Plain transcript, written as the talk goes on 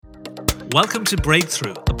Welcome to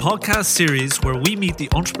Breakthrough, a podcast series where we meet the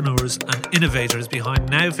entrepreneurs and innovators behind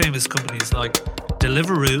now famous companies like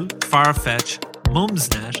Deliveroo, Farfetch,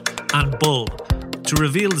 Mumsnet, and Bulb to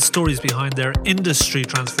reveal the stories behind their industry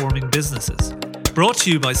transforming businesses. Brought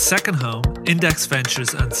to you by Second Home, Index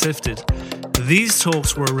Ventures, and Sifted, these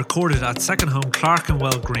talks were recorded at Second Home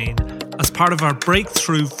Clerkenwell Green as part of our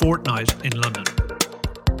Breakthrough Fortnight in London.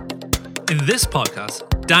 In this podcast,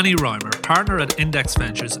 Danny Reimer, partner at Index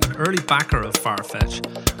Ventures and early backer of Farfetch,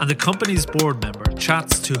 and the company's board member,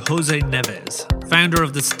 chats to Jose Neves, founder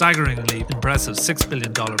of the staggeringly impressive $6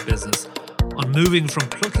 billion business, on moving from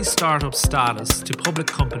plucky startup status to public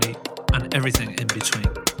company and everything in between.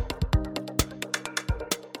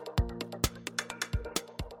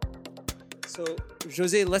 So,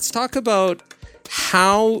 Jose, let's talk about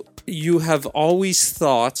how you have always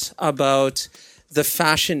thought about the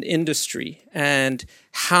fashion industry and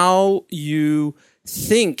how you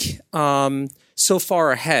think so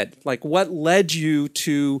far ahead. Like, what led you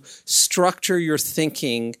to structure your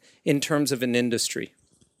thinking in terms of an industry?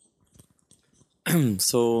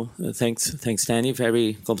 Thanks, Danny.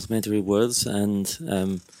 Very complimentary words, and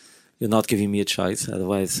you're not giving me a choice.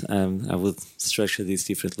 Otherwise, I would structure this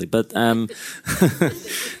differently. But I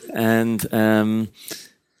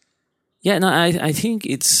think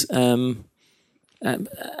it's.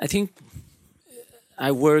 I think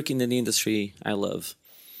I work in an industry I love,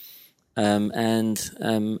 and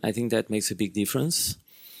I think that makes a big difference.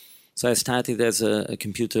 So I started as a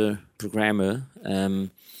computer programmer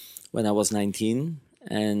when I was 19,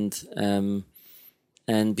 and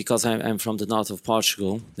because I'm from the north of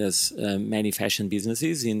Portugal, there's many fashion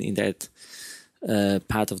businesses in that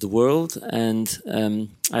part of the world, and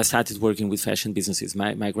I started working with fashion businesses.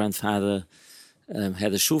 My grandfather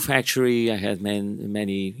had a shoe factory. I had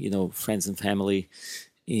many friends and family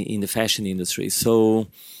in the fashion industry. So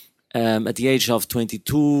at the age of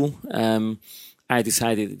 22, I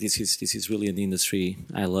decided this is really an industry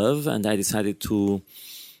I love, and I decided to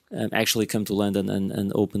actually come to London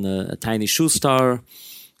and open a tiny shoe store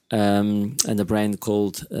and a brand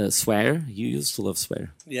called Swear. You used to love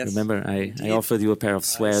Swear. Yes. Remember, I offered you a pair of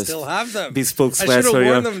Swears. I still have them. Bespoke I Swears should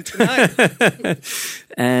have worn them tonight.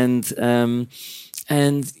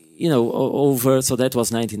 So that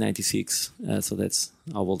was 1996. So that's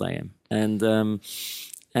how old I am.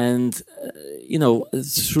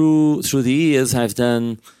 Through the years, I've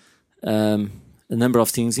done a number of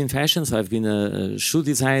things in fashion. So I've been a shoe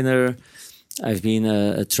designer. I've been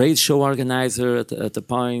a trade show organizer at the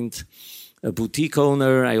point, a boutique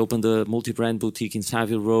owner. I opened a multi-brand boutique in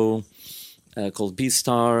Savile Row called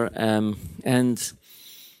B-Star.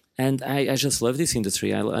 And I just love this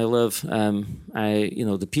industry. I love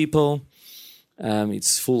the people.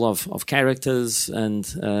 It's full of characters, and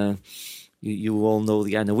you all know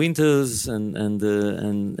the Anna Winters and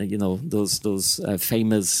those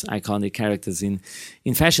famous iconic characters in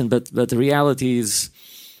fashion. But the reality is,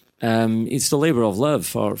 it's the labor of love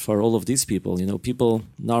for all of these people. People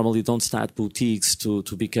normally don't start boutiques to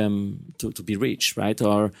be rich, right?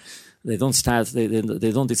 Or they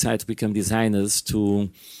don't decide to become designers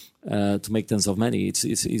to make tons of money.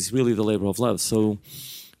 It's really the labor of love. So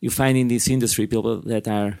you find in this industry people that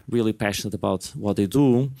are really passionate about what they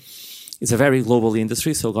do. It's a very global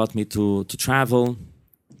industry, so it got me to travel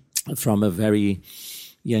from a very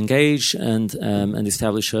young age and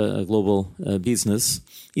establish a global business.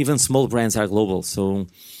 Even small brands are global. So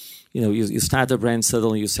you start a brand,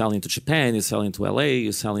 suddenly you sell into Japan, you sell into LA,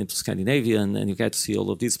 you sell into Scandinavia, and you get to see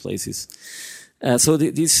all of these places. So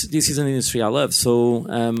this is an industry I love. So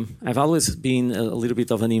I've always been a little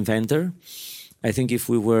bit of an inventor. I think if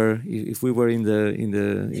we were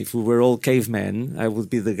all cavemen, I would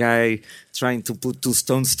be the guy trying to put two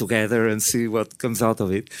stones together and see what comes out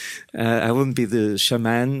of it. I wouldn't be the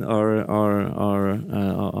shaman or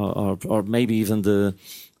maybe even the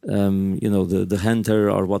hunter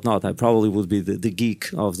or whatnot. I probably would be the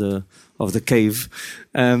geek of the cave.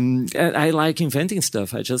 I like inventing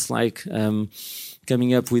stuff. I just like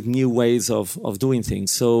coming up with new ways of doing things.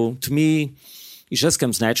 So to me, it just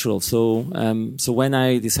comes natural. So when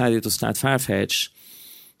I decided to start Farfetch,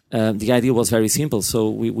 the idea was very simple. So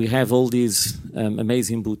we have all these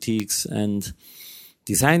amazing boutiques and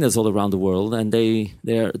designers all around the world, and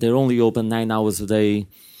they're only open 9 hours a day,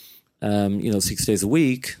 6 days a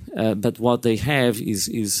week. But what they have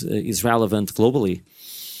is relevant globally.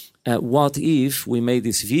 What if we made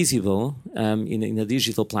this visible in a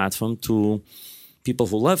digital platform to people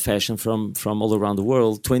who love fashion from all around the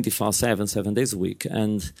world, 24/7, 7 days a week?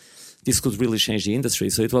 And this could really change the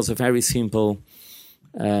industry. So it was a very simple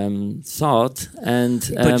thought.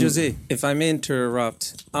 And but Jose, if I may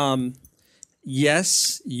interrupt,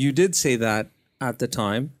 yes, you did say that at the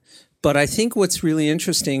time. But I think what's really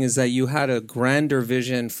interesting is that you had a grander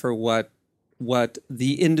vision for what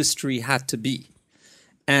the industry had to be.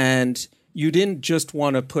 And you didn't just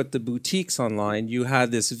want to put the boutiques online. You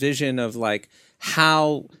had this vision of like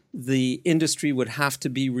how the industry would have to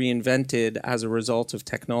be reinvented as a result of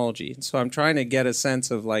technology. So I'm trying to get a sense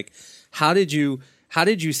of like, how did you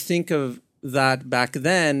think of that back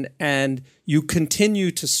then, and you continue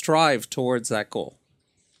to strive towards that goal?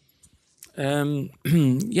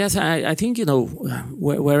 Yes, I think,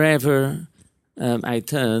 wherever I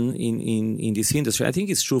turn in this industry, I think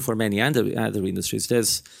it's true for many other industries.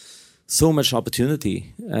 There's so much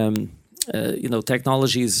opportunity.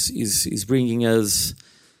 Technology is bringing us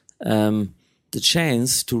the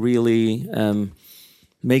chance to really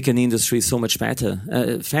make an industry so much better.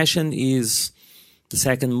 Fashion is the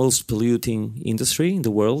second most polluting industry in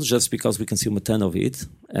the world, just because we consume a ton of it,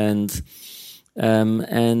 and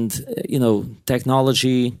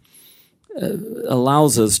technology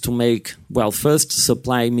allows us to make, first,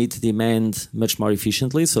 supply meet demand much more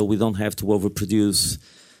efficiently, so we don't have to overproduce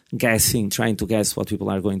trying to guess what people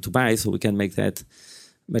are going to buy, so we can make that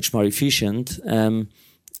much more efficient.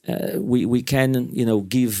 We can,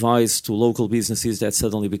 give voice to local businesses that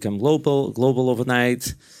suddenly become global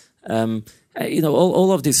overnight.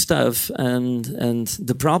 All of this stuff, and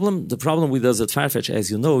the problem with us at Farfetch,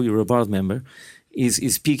 as you know, you're a board member,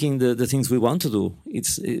 is picking the things we want to do.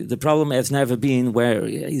 It's the problem has never been where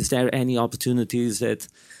is there any opportunities that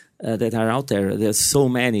are out there. There's so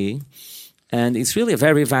many, and it's really a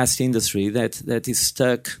very vast industry that is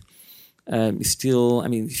stuck. Still, I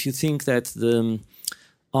mean, if you think that the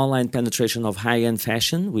online penetration of high-end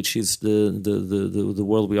fashion, which is the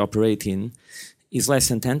world we operate in, is less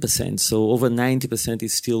than 10%. So over 90%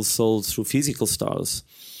 is still sold through physical stores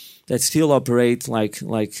that still operate like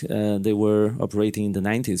they were operating in the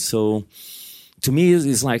 90s. So to me,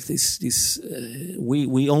 it's like this.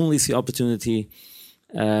 We only see opportunity.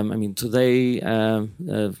 Today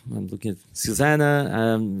I'm looking at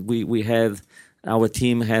Susanna. Our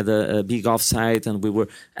team had a big offsite, and we were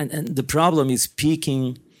and the problem is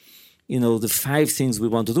picking, the 5 things we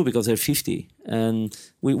want to do, because there are 50, and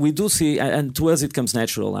we do see, and to us it comes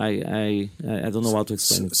natural. I don't know how to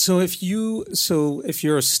explain it. So if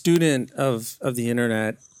you're a student of the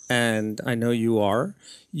internet, and I know you are,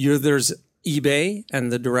 there's eBay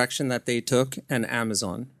and the direction that they took, and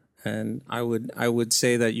Amazon, and I would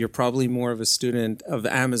say that you're probably more of a student of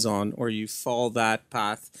Amazon, or you follow that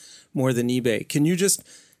path more than eBay. Can you just,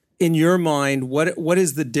 in your mind, what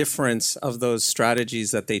is the difference of those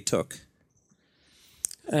strategies that they took,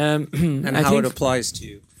 and how it applies to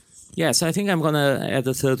you? Yes, I think I'm going to add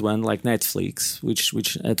a third one, like Netflix, which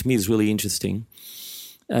to me is really interesting.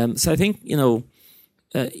 So I think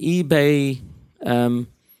eBay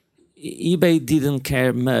didn't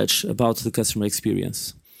care much about the customer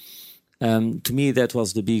experience. To me, that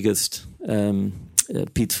was the biggest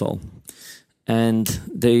pitfall. And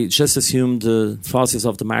they just assumed the forces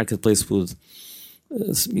of the marketplace would,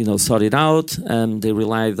 sort it out. And they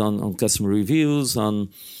relied on customer reviews, on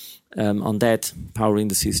that powering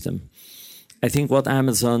the system. I think what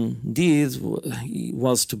Amazon did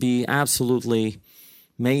was to be absolutely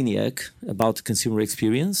maniac about the consumer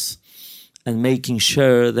experience, and making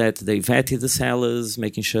sure that they vetted the sellers,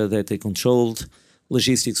 making sure that they controlled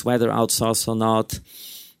logistics, whether outsourced or not,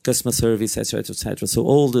 customer service, etc., etc. So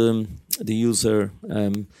all the user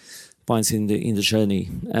points in the journey,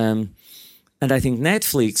 and I think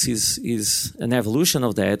Netflix is an evolution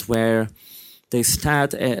of that, where they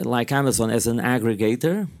start like Amazon as an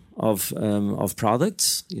aggregator of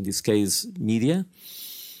products, in this case media,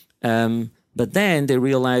 but then they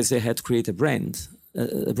realized they had to create a brand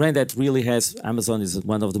that really has. Amazon is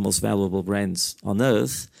one of the most valuable brands on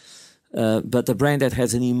earth, but a brand that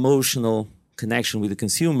has an emotional connection with the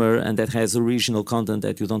consumer, and that has original content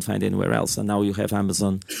that you don't find anywhere else. And now you have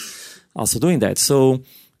Amazon also doing that. So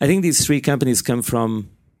I think these 3 companies come from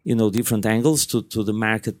different angles to the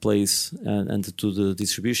marketplace and to the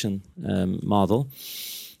distribution model.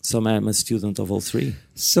 So I'm a student of all 3.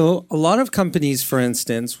 So a lot of companies, for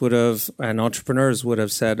instance, and entrepreneurs would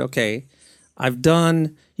have said, okay, I've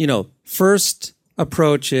done, first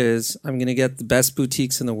approach is I'm going to get the best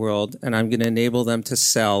boutiques in the world, and I'm going to enable them to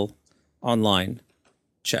sell online.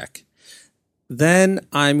 Check. Then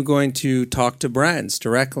I'm going to talk to brands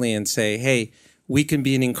directly and say, hey, we can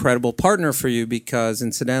be an incredible partner for you, because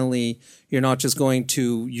incidentally, you're not just going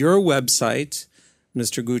to your website,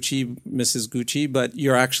 Mr. Gucci, Mrs. Gucci, but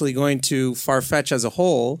you're actually going to Farfetch as a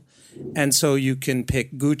whole. And so you can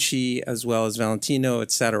pick Gucci as well as Valentino,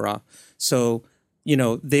 etc. So,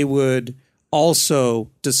 they would also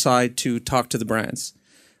decide to talk to the brands.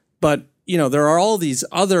 But, there are all these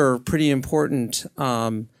other pretty important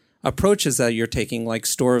approaches that you're taking, like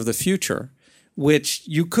Store of the Future, which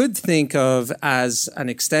you could think of as an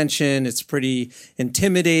extension. It's pretty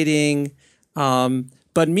intimidating.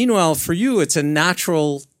 But meanwhile, for you, it's a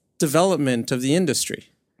natural development of the industry.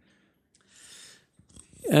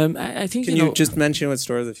 I think Can you just mention what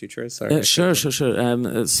Store of the Future is? Sorry. Sure. So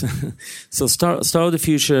Store of the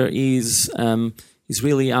Future is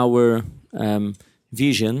really our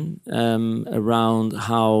vision around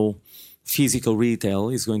how physical retail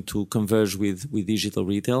is going to converge with digital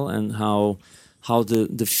retail, and how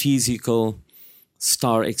the physical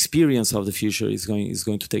store experience of the future is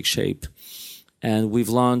going to take shape. And we've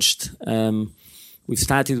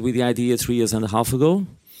started with the idea 3.5 years ago.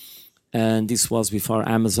 And this was before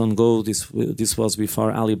Amazon Go. This was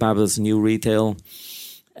before Alibaba's new retail,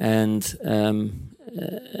 and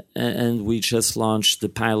we just launched the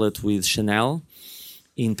pilot with Chanel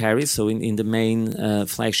in Paris. So in the main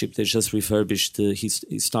flagship, they just refurbished the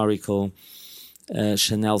historical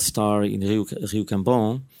Chanel store in Rue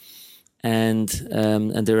Cambon, and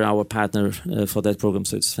they're our partner for that program.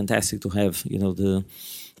 So it's fantastic to have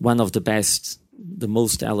one of the best, the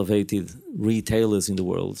most elevated retailers in the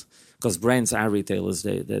world. Because brands are retailers,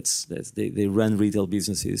 they run retail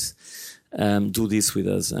businesses, do this with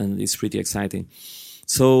us, and it's pretty exciting.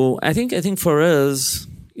 So I think for us,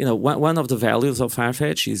 one of the values of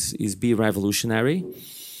Farfetch is be revolutionary,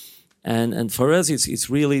 and for us it's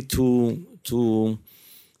really to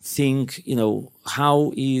think,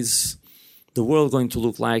 how is the world going to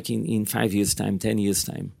look like in 5 years' time, 10 years'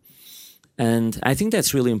 time, and I think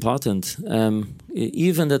that's really important,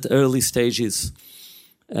 even at early stages.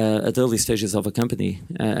 At early stages of a company,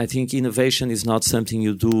 I think innovation is not something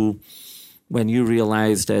you do when you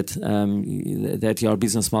realize that your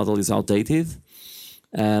business model is outdated.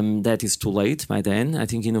 That is too late by then. I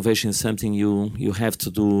think innovation is something you have to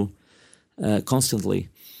do constantly,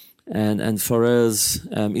 and for us,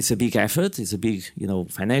 it's a big effort. It's a big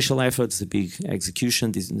financial effort. It's a big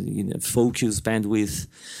execution, focus, bandwidth.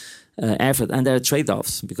 Effort, and there are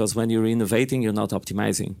trade-offs, because when you're innovating, you're not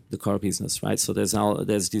optimizing the core business, right? So there's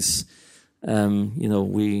this,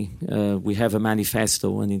 we have a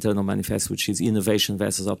manifesto, an internal manifesto, which is innovation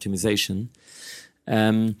versus optimization.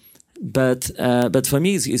 But for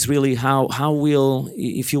me, it's really how will,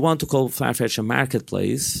 if you want to call Farfetch a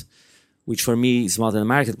marketplace, which for me is more than a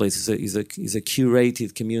marketplace, is a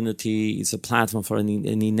curated community, it's a platform for an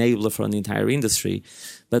enabler for an entire industry.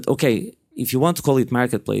 But okay, if you want to call it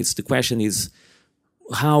marketplace, the question is,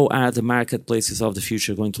 how are the marketplaces of the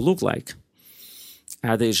future going to look like?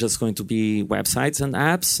 Are they just going to be websites and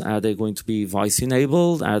apps? Are they going to be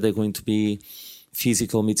voice-enabled? Are they going to be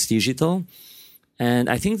physical meets digital? And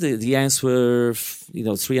I think the answer,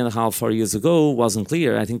 3.5, 4 years ago wasn't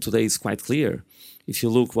clear. I think today is quite clear. If you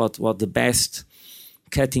look what the best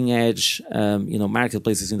cutting-edge,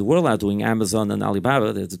 marketplaces in the world are doing, Amazon and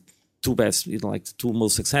Alibaba, they're the two best, like the two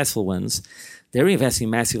most successful ones, they're investing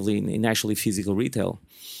massively in actually physical retail,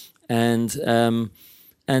 and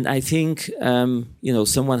I think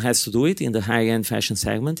someone has to do it in the high-end fashion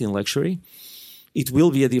segment, in luxury. It will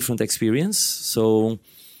be a different experience, so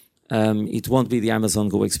it won't be the Amazon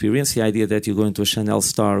Go experience. The idea that you go into a Chanel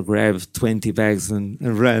store, grab 20 bags and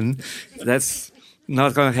run, that's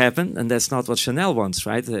not going to happen, and that's not what Chanel wants,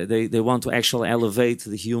 right? They want to actually elevate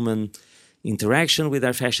the human interaction with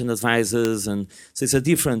our fashion advisors, and so it's a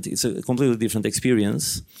completely different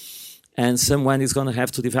experience, and someone is going to have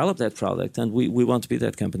to develop that product, and we want to be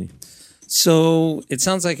that company. So it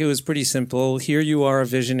sounds like it was pretty simple. Here you are, a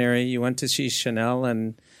visionary. You went to see Chanel,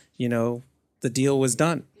 and the deal was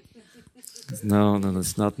done. No,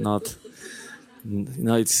 it's not. No,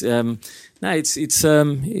 it's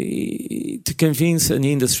to convince an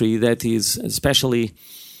industry that is, especially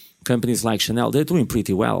companies like Chanel, they're doing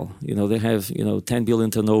pretty well. They have 10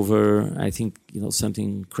 billion turnover. I think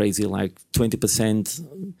something crazy like 20%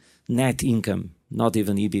 net income, not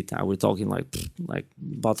even EBITDA. We're talking like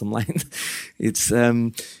bottom line. It's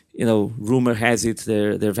rumor has it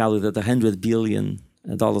they're valued at $100 billion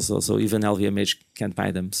or so. Even LVMH can't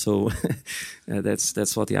buy them. So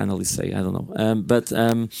that's what the analysts say. I don't know. But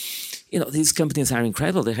these companies are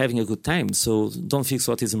incredible. They're having a good time. So don't fix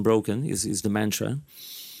what isn't broken is the mantra.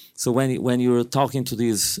 So when you're talking to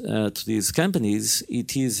these companies,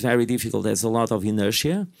 it is very difficult. There's a lot of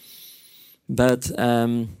inertia, but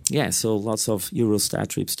so lots of Eurostar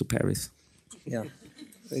trips to Paris. Yeah,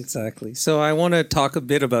 exactly. So I want to talk a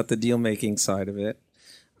bit about the deal-making side of it.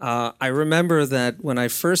 I remember that when I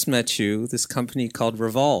first met you, this company called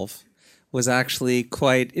Revolve was actually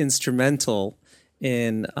quite instrumental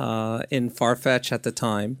in Farfetch at the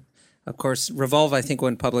time. Of course, Revolve, I think,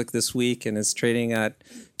 went public this week and is trading at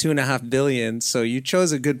 $2.5 billion. So you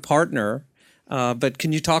chose a good partner. But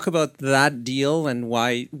can you talk about that deal and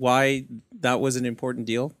why that was an important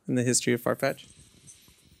deal in the history of Farfetch?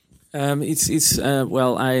 I'm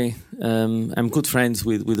good friends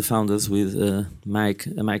with the founders, with Mike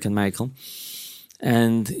and Michael,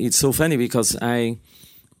 and it's so funny because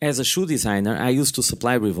as a shoe designer, I used to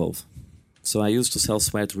supply Revolve, so I used to sell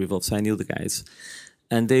sweat to Revolve, so I knew the guys,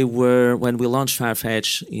 and they were, when we launched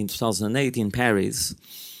Farfetch in 2008 in Paris,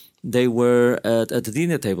 they were at the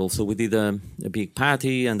dinner table, so we did a big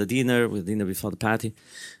party and a dinner before the party.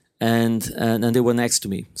 And they were next to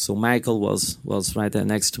me. So Michael was right there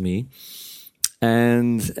next to me,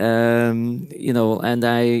 and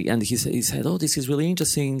he said, "Oh, this is really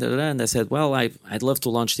interesting." And I said, "Well, I'd love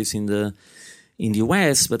to launch this in the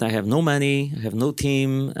US, but I have no money, I have no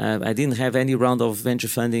team. I didn't have any round of venture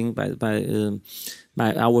funding.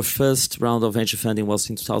 Our first round of venture funding was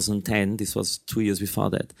in 2010. This was 2 years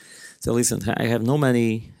before that. So listen, I have no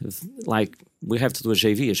money. Like, we have to do a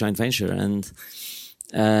JV, a joint venture, and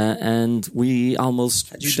we almost...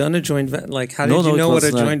 Had you done a joint venture? Like, how did you know what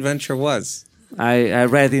a joint venture was? I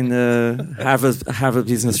read in Harvard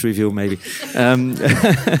Business Review, maybe. And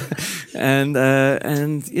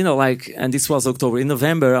this was October. In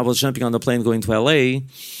November, I was jumping on the plane going to LA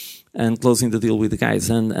and closing the deal with the guys.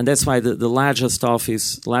 And that's why the largest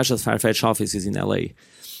Farfetch office is in LA.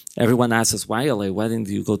 Everyone asks us, why LA? Why didn't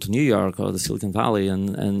you go to New York or the Silicon Valley?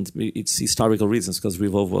 And it's historical reasons, because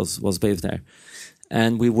Revolve was based there.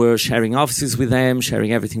 And we were sharing offices with them,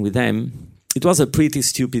 sharing everything with them. It was a pretty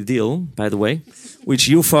stupid deal, by the way, which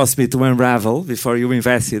you forced me to unravel before you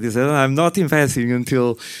invested. You said, I'm not investing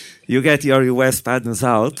until you get your US partners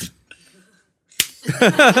out.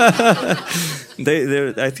 I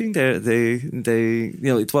think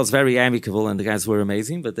it was very amicable, and the guys were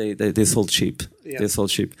amazing, but they sold cheap. Yeah. They sold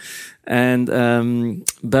cheap. And,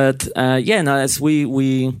 as we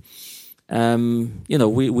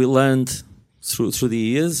learned through the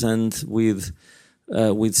years, and with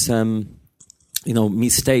some,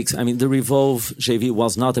 mistakes. I mean, the Revolve JV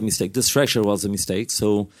was not a mistake. The structure was a mistake.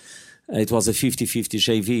 So it was a 50-50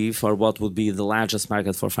 JV for what would be the largest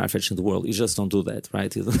market for Farfetch in the world. You just don't do that,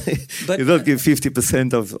 right? You don't give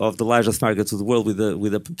 50% of the largest market to the world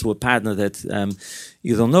to a partner that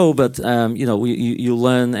you don't know. But you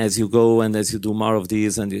learn as you go, and as you do more of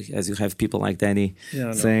these, and as you have people like Danny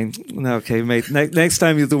saying, "No, okay, mate, next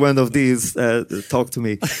time you do one of these, talk to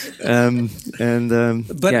me."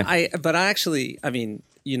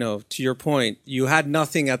 To your point, you had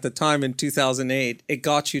nothing at the time in 2008. It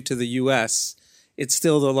got you to the U.S. It's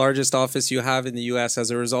still the largest office you have in the U.S.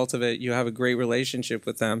 As a result of it, you have a great relationship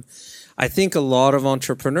with them. I think a lot of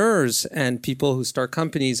entrepreneurs and people who start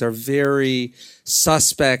companies are very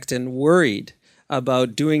suspect and worried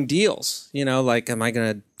about doing deals. Am I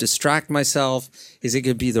going to distract myself? Is it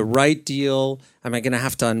going to be the right deal? Am I going to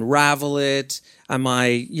have to unravel it? Am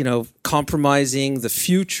I, compromising the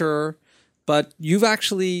future? But you've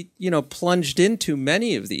actually, plunged into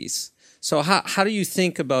many of these. So how do you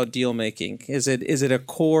think about deal making? Is it a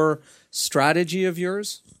core strategy of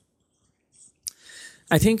yours?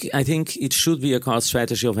 I think it should be a core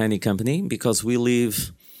strategy of any company, because we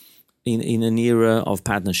live in an era of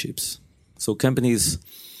partnerships. So companies,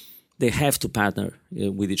 they have to partner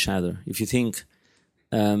with each other. If you think,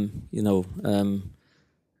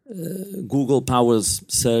 Google powers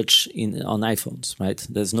search on iPhones, right?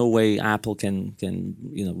 There's no way Apple can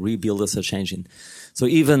rebuild a search engine. So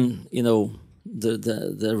even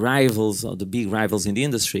the rivals, or the big rivals in the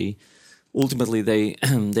industry, ultimately they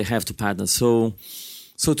have to partner. So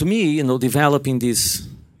to me, developing this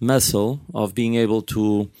muscle of being able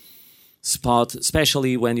to spot,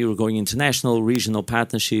 especially when you're going international, regional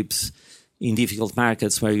partnerships in difficult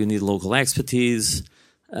markets where you need local expertise.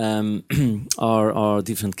 Or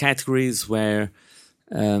different categories where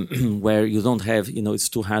you don't have, it's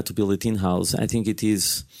too hard to build it in-house. I think it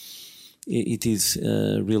is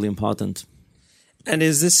really important. And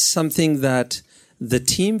is this something that the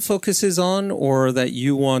team focuses on, or that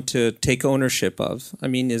you want to take ownership of? I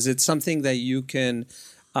mean, is it something that you can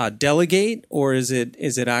delegate, or is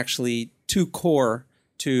it actually too core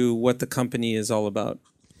to what the company is all about?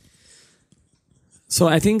 So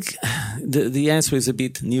I think the answer is a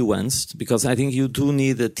bit nuanced, because I think you do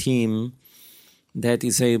need a team that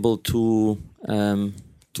is able to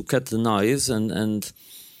cut the noise, and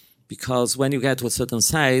because when you get to a certain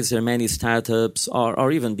size, there are many startups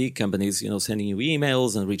or even big companies, sending you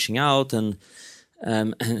emails and reaching out, and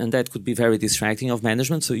and that could be very distracting of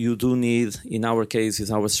management. So you do need, in our case,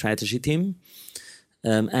 is our strategy team,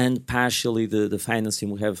 and partially the finance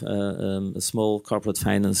team. We have a small corporate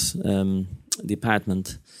finance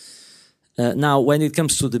department. Now, when it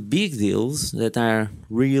comes to the big deals that are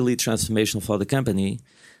really transformational for the company,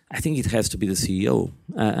 I think it has to be the CEO.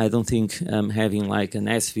 I don't think having like an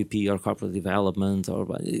SVP or corporate development, or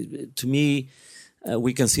to me,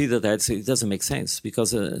 we consider that it doesn't make sense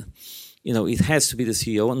because it has to be the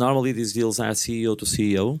CEO. Normally, these deals are CEO to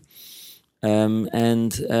CEO,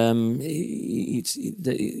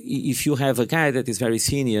 if you have a guy that is very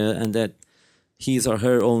senior and that his or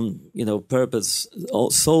her own, purpose,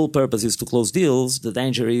 sole purpose is to close deals, the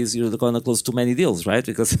danger is you're going to close too many deals, right?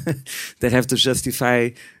 Because they have to justify,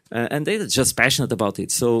 and they're just passionate about it.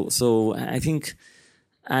 So I think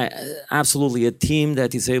absolutely a team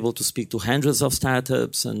that is able to speak to hundreds of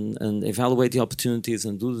startups and evaluate the opportunities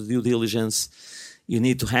and do the due diligence, you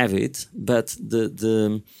need to have it. But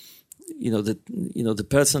the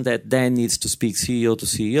person that then needs to speak CEO to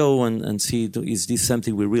CEO and see, is this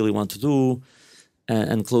something we really want to do?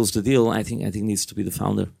 And close the deal, I think needs to be the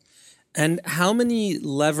founder. And how many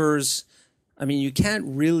levers? I mean, you can't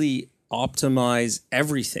really optimize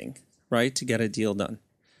everything, right, to get a deal done.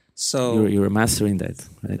 So you're mastering that,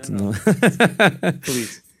 right? No.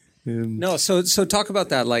 Please. No, so talk about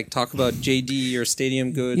that. Like talk about JD or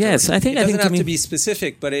Stadium Goods. Yes, I think it doesn't have to be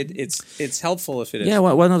specific, but it's helpful if it is. Yeah,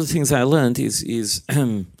 well, one of the things I learned is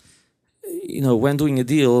when doing a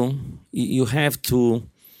deal, you have to.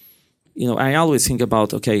 I always think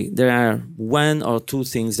about, okay, there are one or two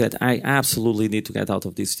things that I absolutely need to get out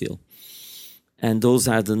of this deal. And those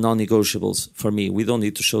are the non-negotiables for me. We don't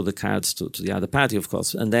need to show the cards to the other party, of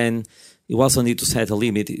course. And then you also need to set a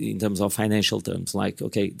limit in terms of financial terms. Like,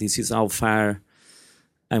 okay, this is how far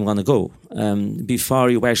I'm going to go before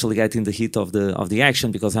you actually get in the heat of the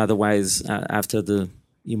action, because otherwise, after the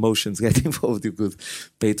emotions get involved, you could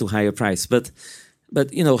pay too high a price. But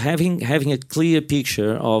having a clear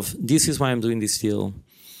picture of this is why I'm doing this deal,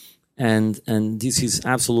 and this is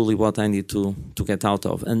absolutely what I need to get out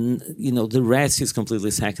of, and the rest is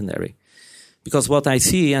completely secondary, because what I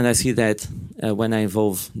see, and I see that when I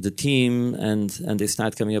involve the team and they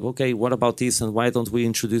start coming up, okay, what about this, and why don't we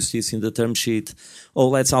introduce this in the term sheet? Oh,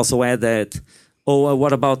 let's also add that. Oh,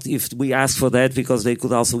 what about if we ask for that because they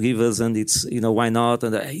could also give us, and it's why not?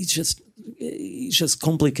 And it just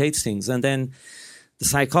complicates things, and then. The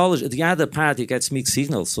psychology, the other party gets mixed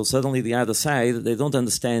signals. So suddenly the other side, they don't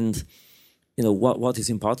understand, what is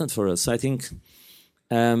important for us. So I think,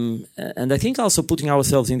 and I think also putting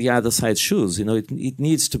ourselves in the other side's shoes. It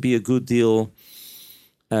needs to be a good deal,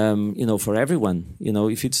 for everyone.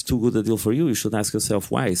 If it's too good a deal for you, you should ask yourself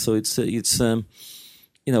why. So it's a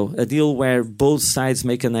deal where both sides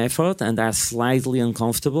make an effort and are slightly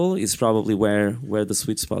uncomfortable is probably where the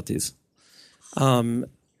sweet spot is.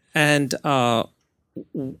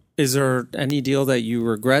 Is there any deal that you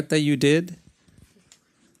regret that you did?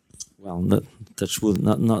 Well,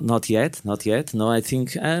 not yet. No, I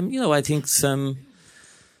think I think some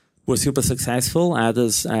were super successful.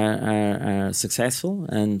 Others are successful,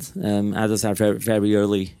 and others are very very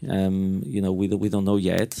early. We don't know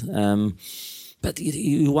yet. But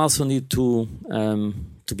you also need to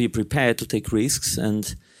be prepared to take risks,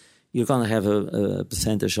 and you're going to have a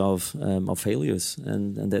percentage of failures,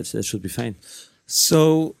 and that should be fine.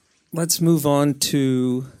 So let's move on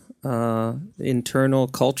to internal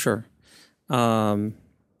culture.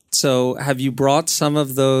 So have you brought some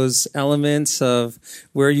of those elements of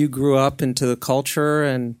where you grew up into the culture,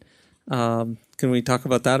 and can we talk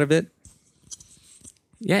about that a bit?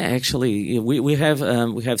 Yeah, actually, we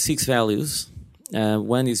have 6 values.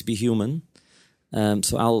 One is be human.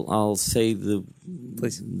 So I'll say the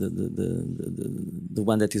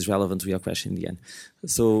one that is relevant to your question in the end.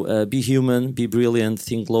 So be human, be brilliant,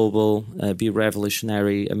 think global, be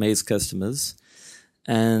revolutionary, amaze customers,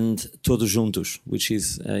 and todos juntos, which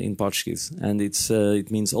is in Portuguese, and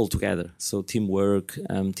it means all together. So teamwork,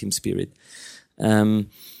 team spirit.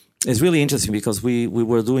 It's really interesting because we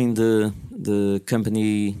were doing the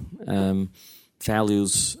company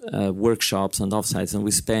values workshops and offsites, and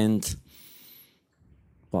we spent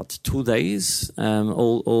 2 days,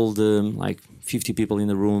 all the like 50 people in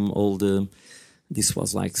the room, this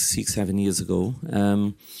was like 6-7 years ago.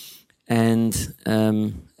 And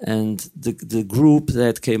the group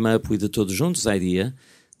that came up with the Todos Juntos idea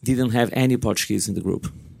didn't have any Portuguese in the group.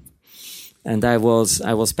 And I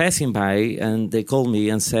was passing by, and they called me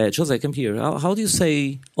and said, "Jose, come here. How do you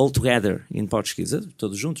say all together in Portuguese?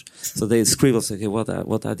 Todos juntos." So they scribbled, okay,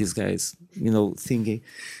 what are these guys, thinking?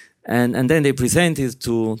 And then they present it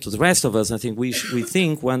to the rest of us. I think we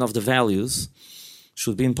think one of the values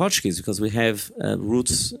should be in Portuguese because we have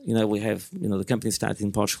roots. We have the company started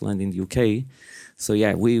in Portugal and in the UK. So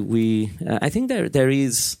yeah, we I think there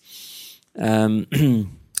is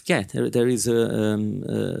there is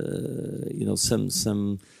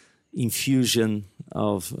some infusion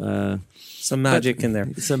of some magic in there.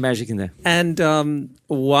 Some magic in there. And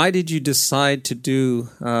why did you decide to do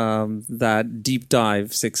that deep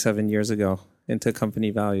dive 6-7 years ago into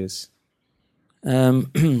company values?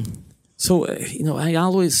 So I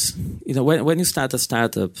always when you start a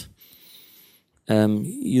startup,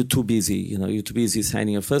 you're too busy. You're too busy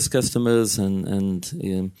signing your first customers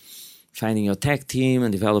and finding your tech team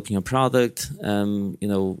and developing your product.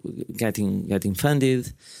 Getting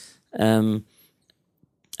funded.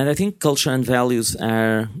 And I think culture and values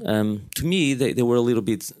are, to me, they were a little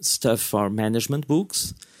bit stuff for management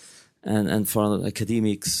books and for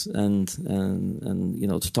academics and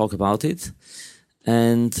to talk about it.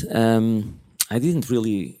 And I didn't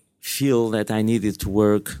really feel that I needed to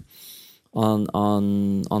work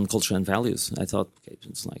on culture and values. I thought, okay,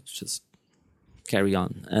 it's like just carry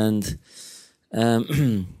on. And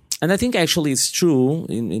I think actually it's true,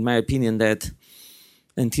 in my opinion, that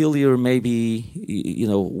until you're maybe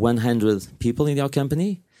 100 people in your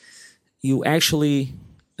company, you actually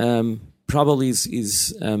probably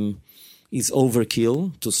is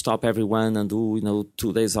overkill to stop everyone and do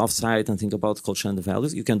 2 days offsite and think about culture and the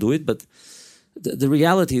values. You can do it, but the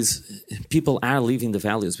reality is people are living the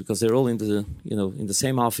values because they're all in the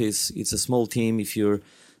same office. It's a small team. If you're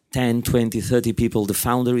 10, 20, 30 people, the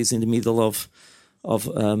founder is in the middle of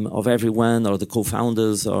everyone, or the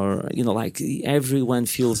co-founders, or everyone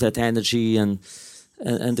feels that energy, and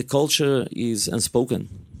the culture is unspoken.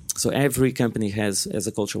 So every company has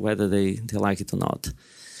a culture, whether they like it or not.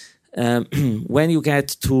 When you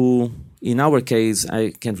get to, in our case,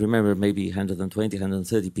 I can remember maybe 120,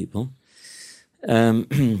 130 people. I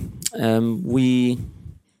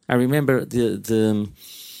remember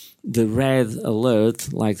the red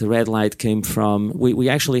alert, like the red light came from. We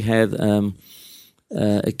actually had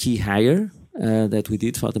a key hire that we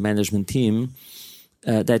did for the management team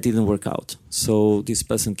that didn't work out. So this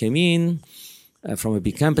person came in from a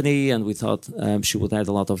big company, and we thought she would add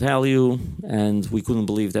a lot of value, and we couldn't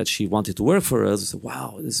believe that she wanted to work for us. We said,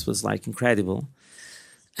 wow, this was like incredible.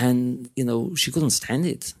 And, she couldn't stand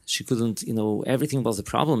it. She couldn't, everything was a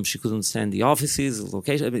problem. She couldn't stand the offices, the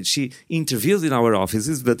location. I mean, she interviewed in our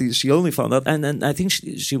offices, but she only found out. And I think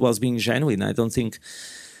she was being genuine. I don't think.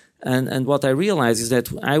 And what I realized is that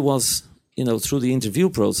I was, through the interview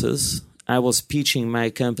process, I was pitching my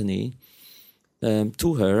company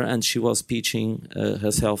to her, and she was pitching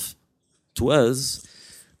herself to us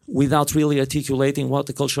without really articulating what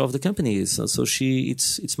the culture of the company is. So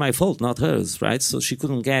it's my fault, not hers, right? So she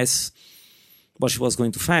couldn't guess what she was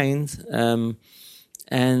going to find,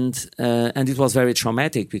 and it was very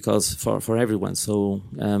traumatic because for everyone. So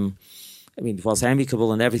it was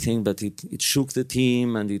amicable and everything, but it shook the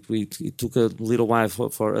team, and it took a little while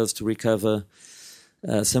for us to recover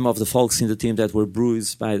some of the folks in the team that were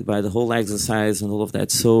bruised by the whole exercise and all of that.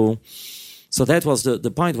 So that was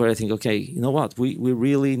the point where I think, okay, you know what? We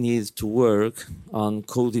really need to work on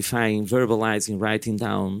codifying, verbalizing, writing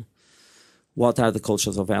down what are the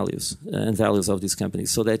cultures of values and values of these companies,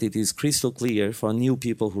 so that it is crystal clear for new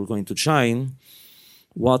people who are going to join.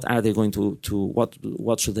 What are they going to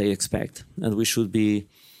what should they expect? And we should be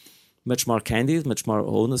much more candid, much more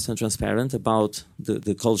honest and transparent about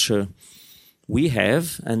the culture we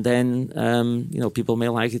have, and then people may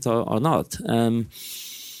like it or not.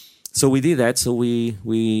 So we did that. So we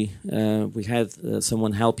had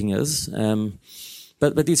someone helping us,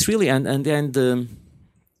 but it's really and then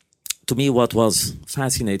to me what was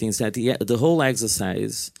fascinating is that the whole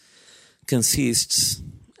exercise consists,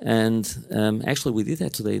 and actually we did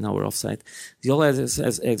that today in our offsite. The whole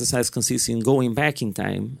exercise consists in going back in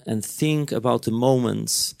time and think about the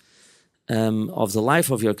moments of the life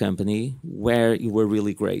of your company where you were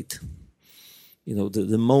really great.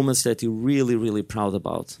 The moments that you're really, really proud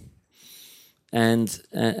about. And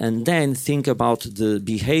then think about the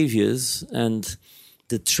behaviors and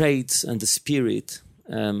the traits and the spirit,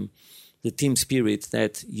 the team spirit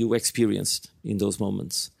that you experienced in those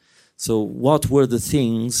moments. So what were the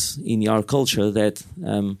things in your culture that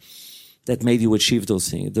made you achieve those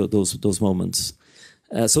things, those moments?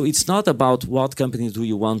 So it's not about what company do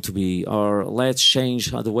you want to be, or let's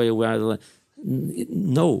change the way we are.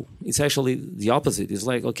 No, it's actually the opposite. It's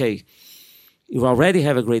like, okay, you already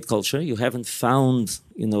have a great culture. You haven't found,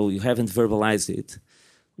 you haven't verbalized it.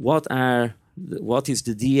 What is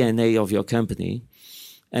the DNA of your company?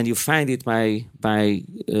 And you find it by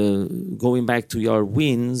going back to your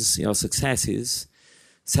wins, your successes,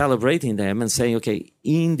 celebrating them and saying, okay,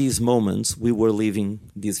 in these moments, we were living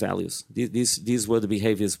these values. These were the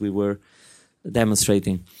behaviors we were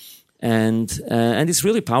demonstrating. And it's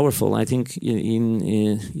really powerful. I think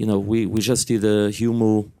we just did a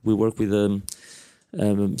Humu. We work with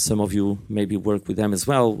some of you maybe work with them as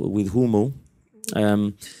well, with Humu.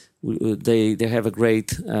 They have a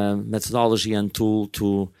great methodology and tool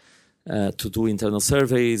to do internal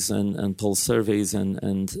surveys and pulse surveys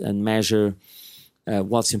and measure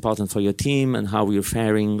what's important for your team and how you're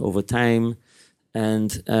faring over time.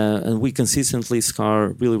 And we consistently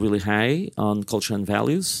score really, really high on culture and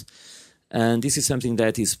values. And this is something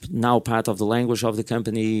that is now part of the language of the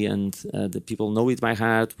company, and the people know it by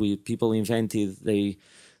heart. People invented, they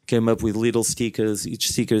came up with little stickers. Each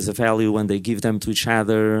sticker is a value, and they give them to each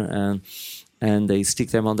other, and they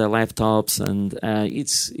stick them on their laptops, and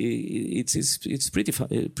it's pretty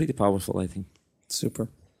powerful, I think. Super.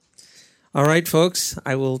 All right, folks,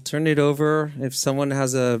 I will turn it over if someone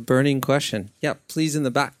has a burning question. Yeah, please, in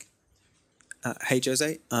the back. Hey,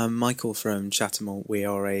 Jose. I'm Michael from Chattermore. We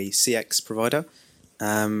are a CX provider.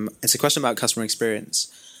 It's a question about customer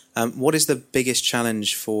experience. What is the biggest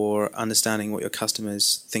challenge for understanding what your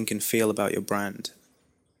customers think and feel about your brand?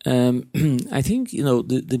 I think,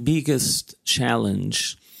 the biggest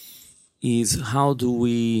challenge is how do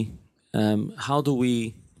we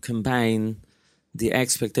combine the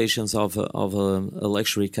expectations of a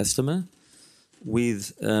luxury customer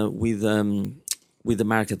with the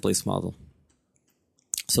marketplace model.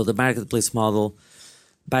 So the marketplace model,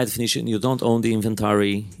 by definition, you don't own the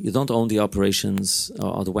inventory, you don't own the operations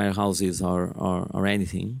or the warehouses or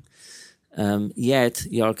anything. Yet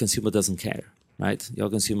your consumer doesn't care, right? Your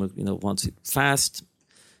consumer, wants it fast,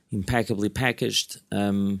 impeccably packaged.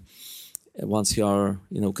 Wants your,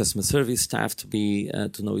 customer service staff to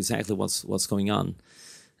know exactly what's going on.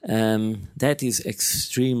 That is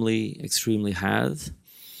extremely, extremely hard.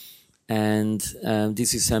 And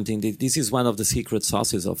this is something this is one of the secret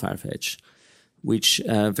sauces of Farfetch, which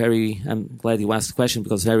I'm glad you asked the question,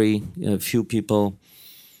 because very few people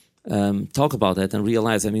talk about that and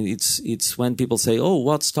realize. I mean, it's when people say, "Oh,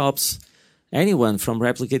 what stops anyone from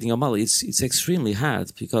replicating your model?" It's extremely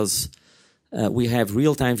hard, because we have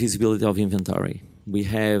real-time visibility of inventory. We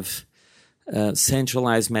have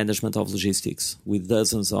centralized management of logistics with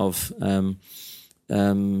dozens of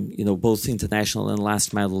both international and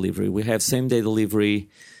last mile delivery. We have same-day delivery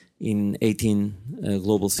in 18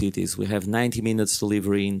 global cities. We have 90 minutes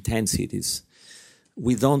delivery in 10 cities.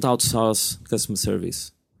 We don't outsource customer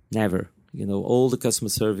service, never. All the customer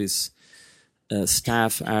service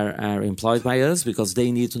staff are employed by us, because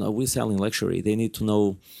they need to know we're selling luxury. They need to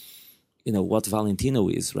know, what Valentino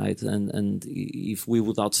is, right? And if we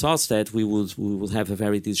would outsource that, we would have a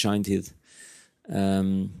very disjointed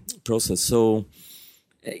process. So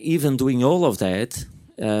even doing all of that,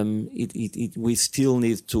 we still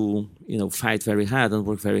need to, fight very hard and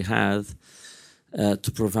work very hard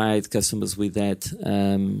to provide customers with that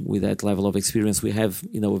level of experience. We have,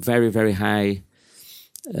 a very, very high,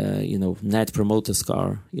 net promoter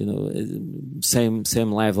score.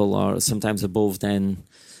 Same level or sometimes above than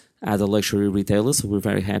other luxury retailers. So we're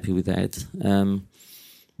very happy with that.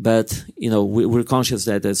 But we're conscious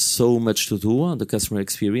that there's so much to do on the customer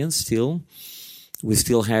experience still. We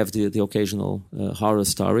still have the occasional horror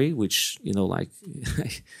story, which,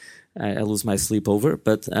 I lose my sleep over.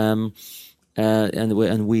 But and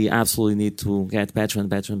we absolutely need to get better and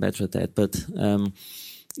better and better at that. But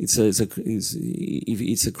it's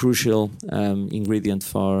a crucial ingredient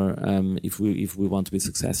for if we want to be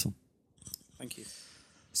successful. Thank you.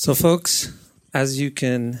 So, folks, as you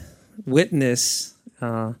can witness,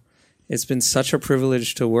 it's been such a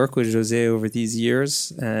privilege to work with Jose over these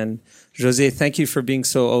years. And Jose, thank you for being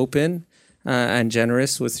so open and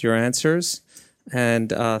generous with your answers.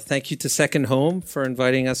 And thank you to Second Home for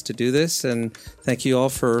inviting us to do this. And thank you all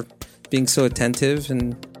for being so attentive.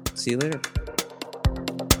 And see you later.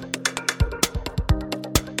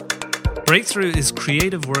 Breakthrough is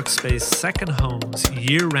Creative Workspace Second Home's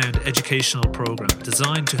year-round educational program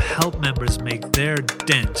designed to help members make their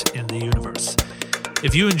dent in the universe.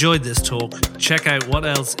 If you enjoyed this talk, check out what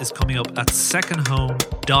else is coming up at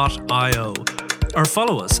secondhome.io or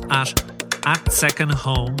follow us at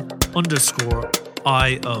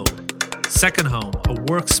secondhome_IO. Second Home, a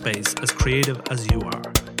workspace as creative as you are.